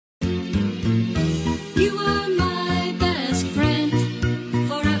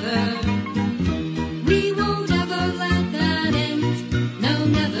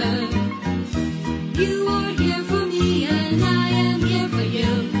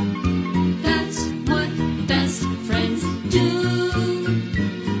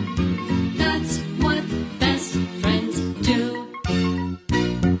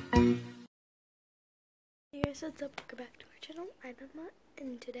what's up? Welcome back to our channel. I'm Emma,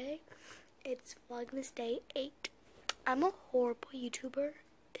 and today it's Vlogmas Day 8. I'm a horrible YouTuber.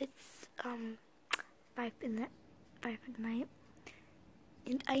 It's 5 in the night,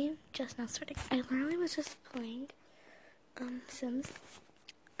 and I am just now starting. I literally was just playing Sims.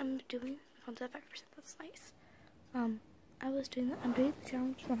 I'm doing 5%. That's nice. I'm doing the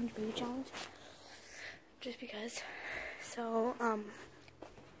challenge, 100 baby challenge, just because. So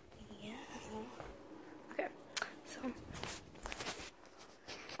yeah. Okay, so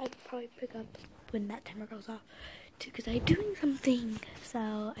I could probably pick up when that timer goes off too, because I'm doing something.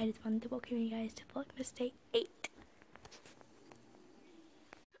 So I just wanted to welcome you guys to Vlogmas Day 8.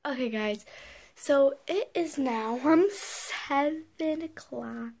 Okay guys, so it is now 7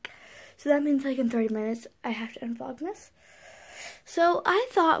 o'clock. So that means like in 30 minutes I have to end Vlogmas. So I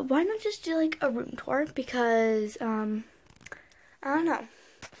thought, why not just do like a room tour, because I don't know.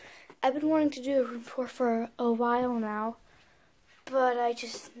 I've been wanting to do a room tour for a while now, but I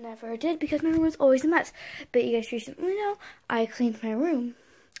just never did because my room was always a mess. But you guys recently know I cleaned my room,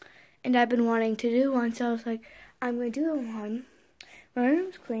 and I've been wanting to do one, so I was like, I'm going to do one. My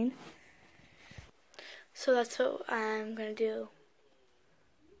room's clean, so that's what I'm going to do.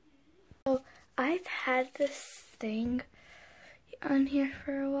 So I've had this thing on here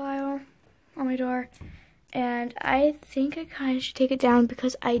for a while on my door, and I think I kind of should take it down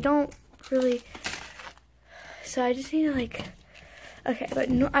because I don't really, so I just need to like, okay, but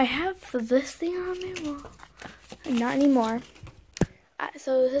no, I have this thing on my wall, not anymore.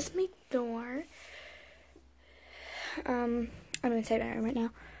 So this is my door. I'm inside my room right now.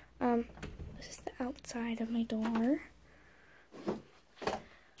 This is the outside of my door.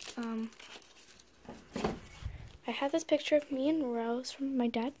 I have this picture of me and Rose from my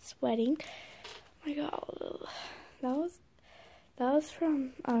dad's wedding. Oh my god, that was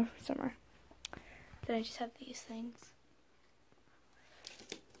from summer. Then I just have these things.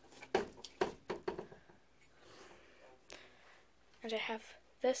 And I have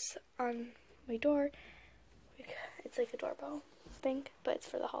this on my door. It's like a doorbell thing, but it's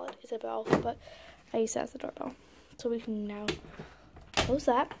for the holidays. It's a bell, but I use that as a doorbell. So we can now close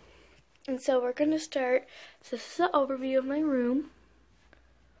that. And so we're going to start. So this is the overview of my room.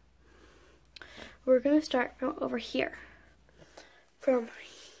 We're going to start from over here. From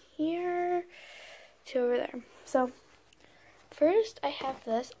here to over there. So first I have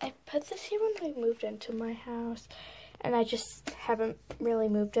this. I put this here when I moved into my house, and I just haven't really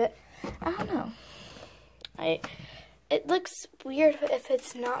moved it. I don't know. It looks weird if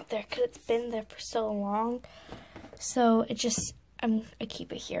it's not there because it's been there for so long. So it just, I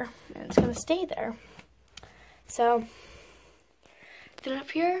keep it here, and it's gonna stay there. So then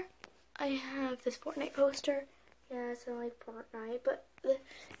up here I have this Fortnite poster. Yeah, it's only Fortnite, but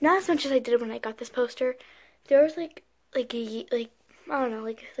not as much as I did when I got this poster. There was like I don't know,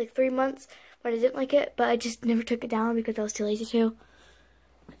 like 3 months when I didn't like it, but I just never took it down because I was too lazy to.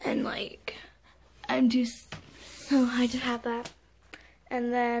 And like, I just have that.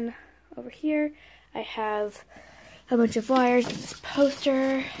 And then over here I have a bunch of wires and this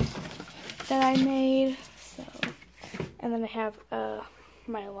poster that I made. So, and then I have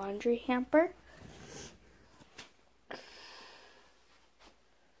my laundry hamper.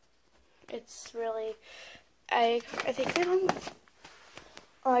 It's really, I think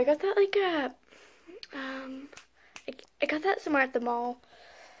I got that like I got that somewhere at the mall.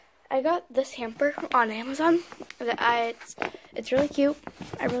 I got this hamper on Amazon. It's really cute.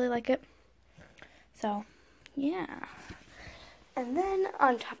 I really like it. So, yeah. And then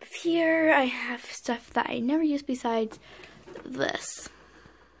on top of here, I have stuff that I never use besides this.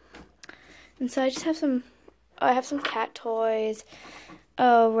 And so I just have I have some cat toys.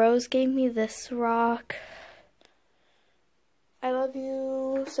 Oh, Rose gave me this rock. I love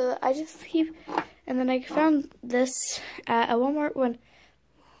you. So I just keep, and then I found this at a Walmart when,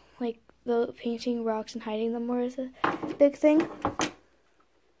 like, the painting rocks and hiding them was a big thing.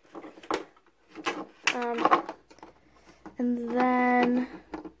 And then,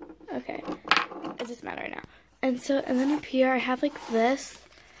 okay, it doesn't matter right now. And then up here I have like this.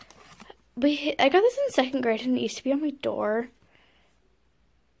 I got this in 2nd grade, and it used to be on my door.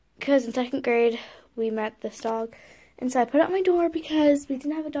 Because in 2nd grade we met this dog. And so I put it on my door because we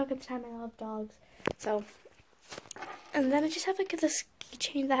didn't have a dog at the time. I love dogs. So, and then I just have like this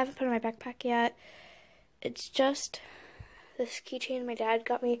keychain that I haven't put in my backpack yet. It's just this keychain my dad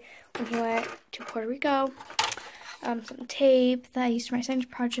got me when he went to Puerto Rico. Some tape that I used for my science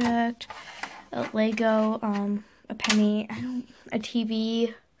project, a Lego, a penny, a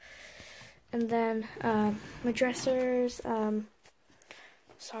TV, and then my dressers,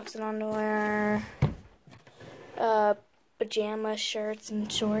 socks and underwear, pajama shirts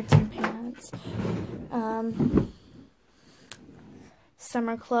and shorts and pants.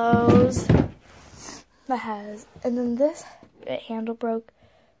 Summer clothes. And then this handle broke,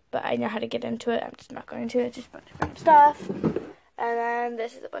 but I know how to get into it. I'm just not going to. It's just a bunch of random stuff. And then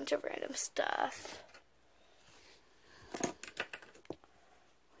this is a bunch of random stuff.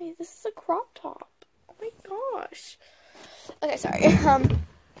 Wait, this is a crop top. Oh my gosh. Okay, sorry.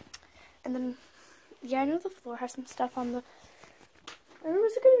 And then, yeah, I know the floor has some stuff on the... I don't know,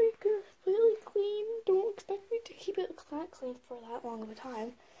 is it going to be completely clean? Don't expect me to keep it clean for that long of a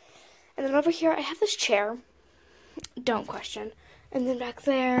time. And then over here, I have this chair. Don't question. And then back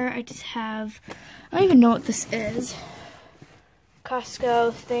there, I just have... I don't even know what this is.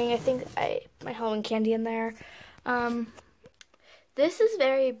 Costco thing. I think my Halloween candy in there. This is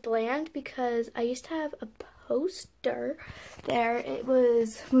very bland because I used to have a poster there. It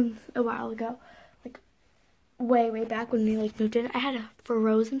was a while ago, like way back when we moved in. I had a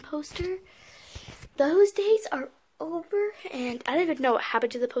Frozen poster. Those days are over, and I don't even know what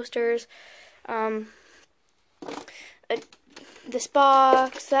happened to the posters. This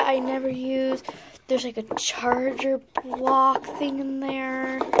box that I never use. There's like a charger block thing in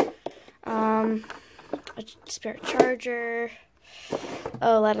there. A spare charger.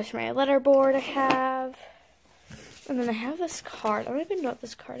 A letter for my letterboard I have. And then I have this card. I don't even know what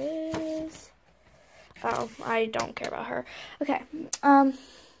this card is. Oh, I don't care about her. Okay.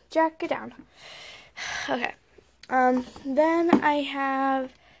 Jack, get down. Okay. Then I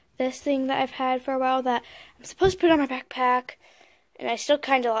have this thing that I've had for a while that I'm supposed to put on my backpack. And I still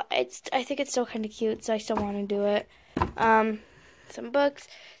kind of, I think it's still kind of cute, so I still want to do it. Some books.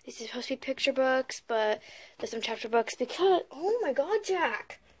 These are supposed to be picture books, but there's some chapter books because, oh my god,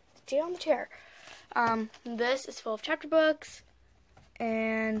 Jack. Stay on the chair. This is full of chapter books.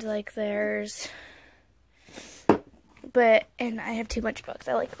 And, there's, and I have too much books.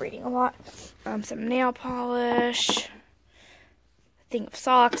 I like reading a lot. Some nail polish. A thing of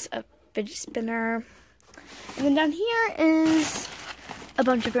socks. A fidget spinner. And then down here is a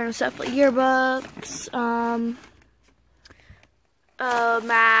bunch of random stuff, like yearbooks,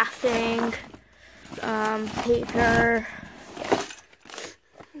 math thing, paper,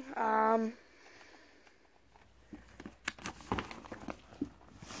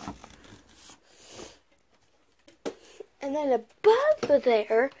 and then above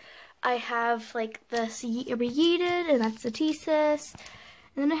there, I have, this Yeeted, and that's the thesis,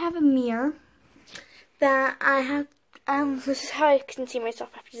 and then I have a mirror that I have. This is how I can see myself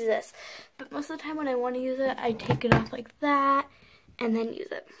after this. But most of the time when I want to use it, I take it off like that and then use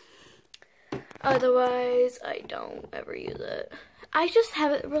it. Otherwise, I don't ever use it. I just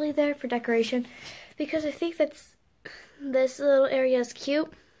have it really there for decoration because I think this little area is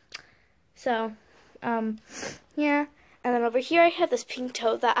cute. So, yeah. And then over here I have this pink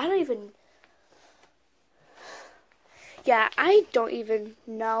tote that I don't even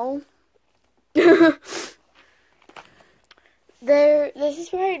know. This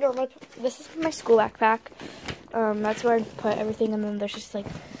is where this is my school backpack. That's where I put everything, and then there's just there's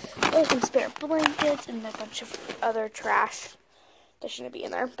some spare blankets and a bunch of other trash that shouldn't be in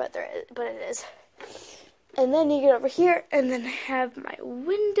there, but it is. And then you get over here, and then I have my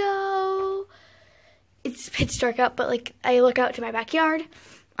window. It's pitch dark out, but I look out to my backyard.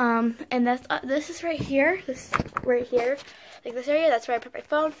 And this is right here. This right here, this area. That's where I put my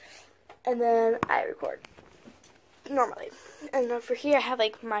phone, and then I record normally. And over here I have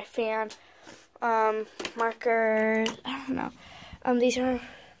my fan, markers. I don't know. These are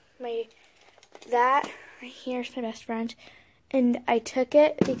that right here is my best friend, and I took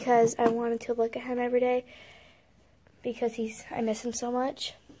it because I wanted to look at him every day because I miss him so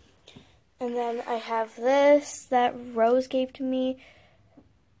much. And then I have this that Rose gave to me,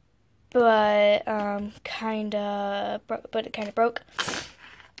 but it kind of broke.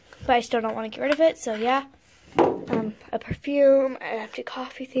 But I still don't want to get rid of it, so yeah. A perfume, an empty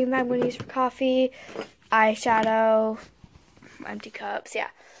coffee thing that I'm going to use for coffee, eyeshadow, empty cups, yeah.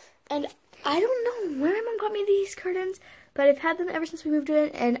 And I don't know where my mom got me these curtains, but I've had them ever since we moved in,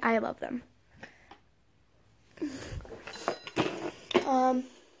 and I love them.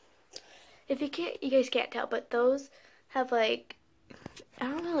 If you guys can't tell, but those have I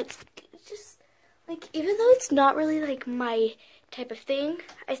don't know, it's just even though it's not really my type of thing,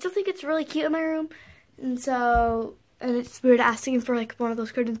 I still think it's really cute in my room. And it's weird asking for one of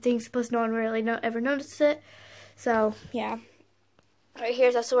those curtain things, plus no one really ever notices it. So, yeah. Right here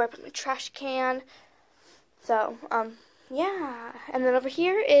is also where I put my trash can. So, yeah. And then over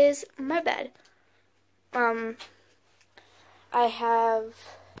here is my bed. I have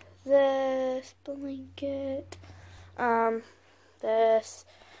this blanket. This.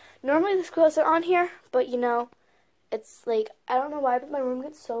 Normally this quilt isn't on here, but you know, it's like, I don't know why, but my room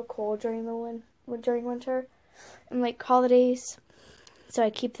gets so cold during during winter and like holidays. So I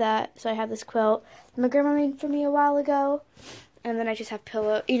keep that. So I have this quilt my grandma made for me a while ago. And then I just have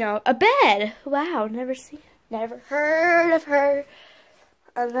pillow, you know, a bed. Wow, never heard of her.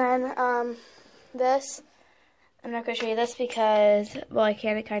 And then this, I'm not going to show you this because, well, I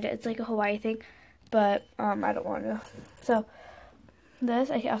can't, it's like a Hawaii thing, but I don't want to. So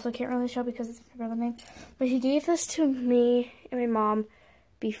this, I also can't really show because it's my brother's name, but he gave this to me and my mom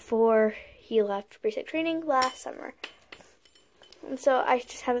before he left for basic training last summer. And so I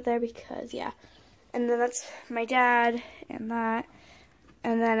just have it there because, yeah. And then that's my dad and that.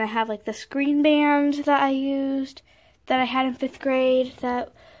 And then I have like this green band that I used that I had in 5th grade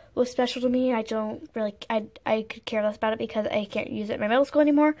that was special to me. I don't really, I could care less about it because I can't use it in my middle school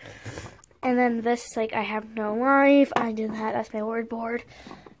anymore. And then this, like, I have no life. I did that. That's my word board.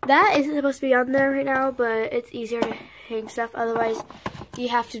 That isn't supposed to be on there right now, but it's easier to hang stuff. Otherwise, you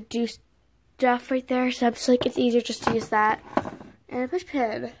have to do stuff right there. So I'm just like, it's easier just to use that. And a push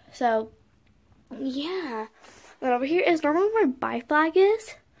pin. So, yeah. And over here is normally where my buy flag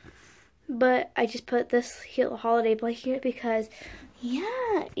is. But I just put this holiday blanket because,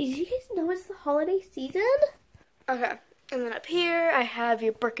 yeah. Do you guys know it's the holiday season? Okay. And then up here, I have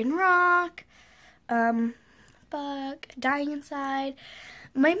your Brick and Rock, Buck, Dying Inside.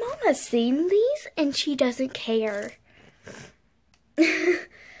 My mom has seen these, and she doesn't care.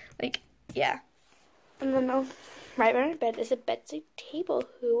 Like, yeah. And then right by my bed is a bedside table.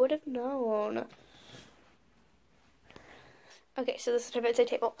 Who would have known? Okay, so this is my bedside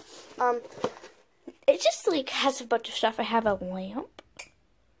table. It just, like, has a bunch of stuff. I have a lamp.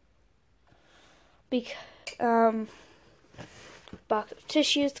 Box of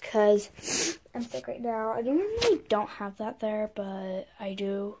tissues because I'm sick right now. I normally don't have that there, but I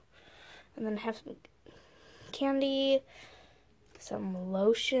do. And then I have some candy, some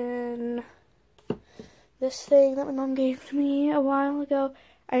lotion, this thing that my mom gave to me a while ago.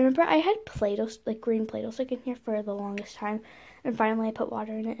 I remember I had Play-Doh, like green Play-Doh stick in here for the longest time, and finally I put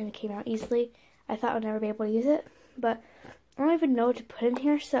water in it and it came out easily. I thought I would never be able to use it, but I don't even know what to put in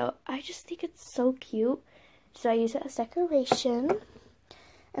here, so I just think it's so cute. So I use it as decoration.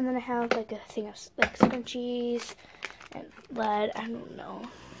 And then I have like a thing of like scrunchies and lead. I don't know.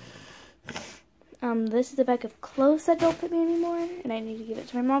 This is a bag of clothes that don't fit me anymore. And I need to give it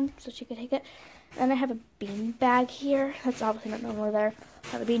to my mom so she can take it. And I have a bean bag here. That's obviously not normally there. I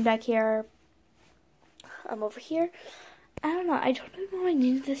have a bean bag here. Over here. I don't know. I don't know why I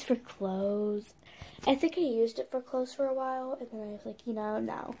needed this for clothes. I think I used it for clothes for a while. And then I was like, you know,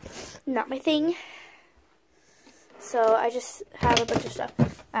 no. Not my thing. So I just have a bunch of stuff.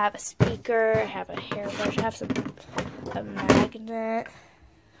 I have a speaker, I have a hairbrush, I have a magnet.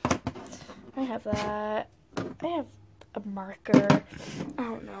 I have that. I have a marker. I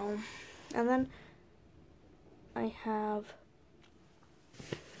don't know. And then I have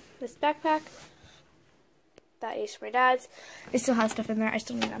this backpack that is for my dad's. It still has stuff in there. I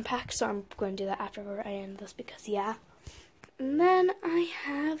still need to unpack, so I'm going to do that after I end this because, yeah. And then I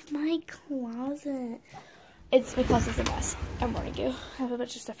have my closet. It's because it's a mess. I'm warning you. I have a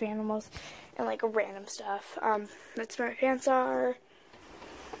bunch of stuffed animals and like random stuff. That's where my pants are.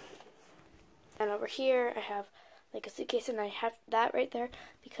 And over here I have like a suitcase, and I have that right there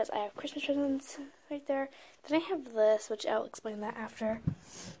because I have Christmas presents right there. Then I have this, which I'll explain that after.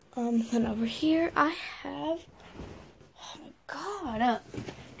 Then over here I have, oh my god, I'm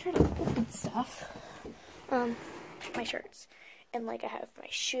trying to open stuff. My shirts. And like I have my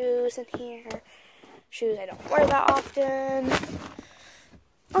shoes in here. Shoes I don't wear that often.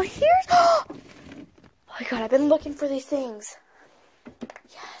 Oh, here's, oh my god, I've been looking for these things.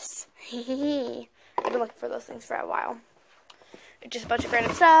 Yes. I've been looking for those things for a while. Just a bunch of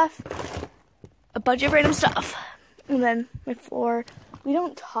random stuff. And then my floor. We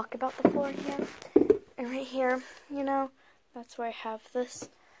don't talk about the floor here. And right here, you know, that's where I have this.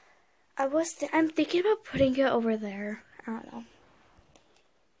 I'm thinking about putting it over there. I don't know.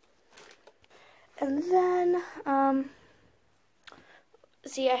 And then,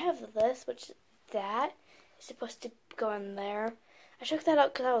 see, I have this, which that is supposed to go in there. I took that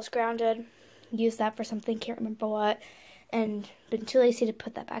out because I was grounded. Used that for something, can't remember what. And been too lazy to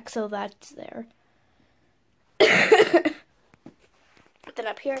put that back, so that's there. Then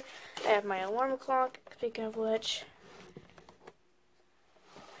up here, I have my alarm clock, speaking of which.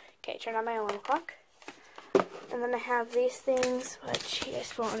 Okay, turn on my alarm clock. And then I have these things, which you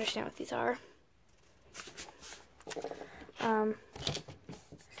guys won't understand what these are.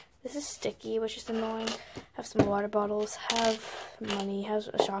 This is sticky, which is annoying. I have some water bottles, have money, have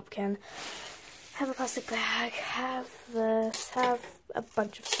a Shopkin, have a plastic bag, have this, have a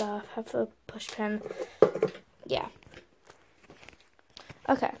bunch of stuff, have a push pin. Yeah.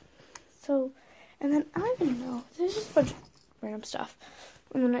 Okay. So, and then I don't even know. There's just a bunch of random stuff.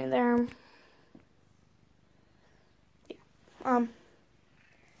 And then right there. Yeah. And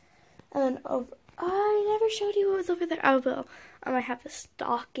then over. I never showed you what was over there. I will. I have the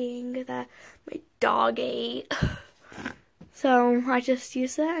stocking that my dog ate. So I just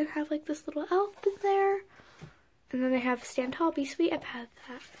use that and have like this little elf in there. And then I have Stand Tall, Be Sweet. I've had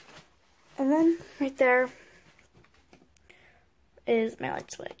that. And then right there is my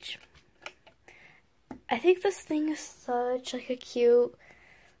light switch. I think this thing is such like a cute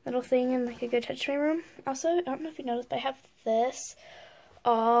little thing and like a good touch to my room. Also, I don't know if you noticed, but I have this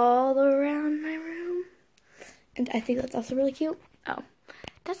all around my room. And I think that's also really cute. Oh,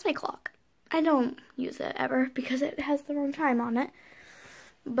 that's my clock. I don't use it ever because it has the wrong time on it.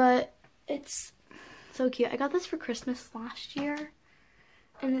 But it's so cute. I got this for Christmas last year.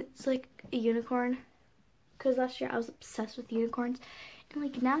 And it's like a unicorn. Because last year I was obsessed with unicorns. And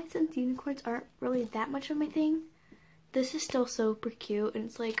like now, since unicorns aren't really that much of my thing, this is still super cute. And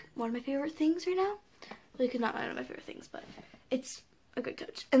it's like one of my favorite things right now. Like not one of my favorite things, but it's a good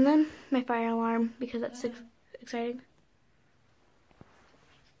touch. And then my fire alarm, because that's exciting.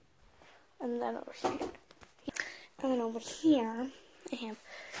 And then over here. And then over here, I have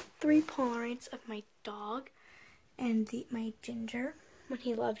 3 Polaroids of my dog and my Ginger when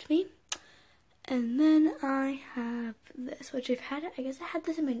he loved me. And then I have this, which I've had, I guess I had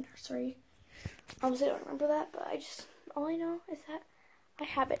this in my nursery. Obviously I don't remember that, but all I know is that I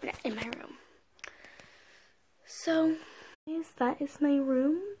have it in my room. So, that is my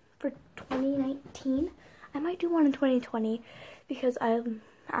room for 2019. I might do one in 2020 because I don't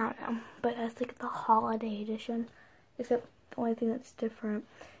know, but as like the holiday edition, except the only thing that's different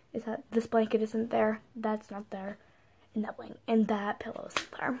is that this blanket isn't there, that's not there, and that pillow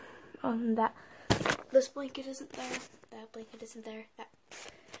isn't there. This blanket isn't there, that blanket isn't there,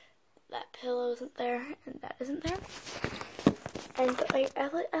 that pillow isn't there, and that isn't there. And like I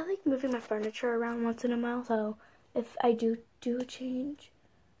like moving my furniture around once in a while, so if I do a change,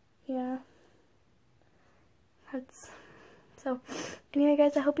 yeah. So anyway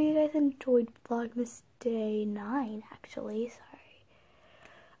guys, I hope you guys enjoyed Vlogmas day 9 actually,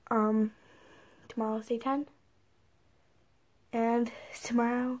 sorry. Tomorrow's day 10. And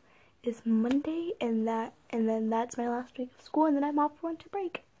tomorrow is Monday, and then that's my last week of school, and then I'm off for winter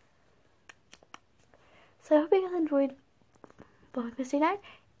break. So I hope you guys enjoyed Vlogmas day 9.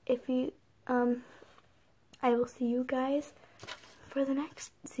 If you I will see you guys for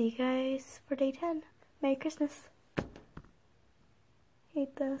day 10. Merry Christmas.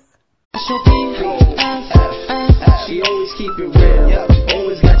 Hate this. She always keep it real,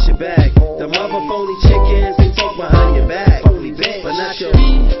 always got your back. The mother phony chickens, they talk behind your back, but not your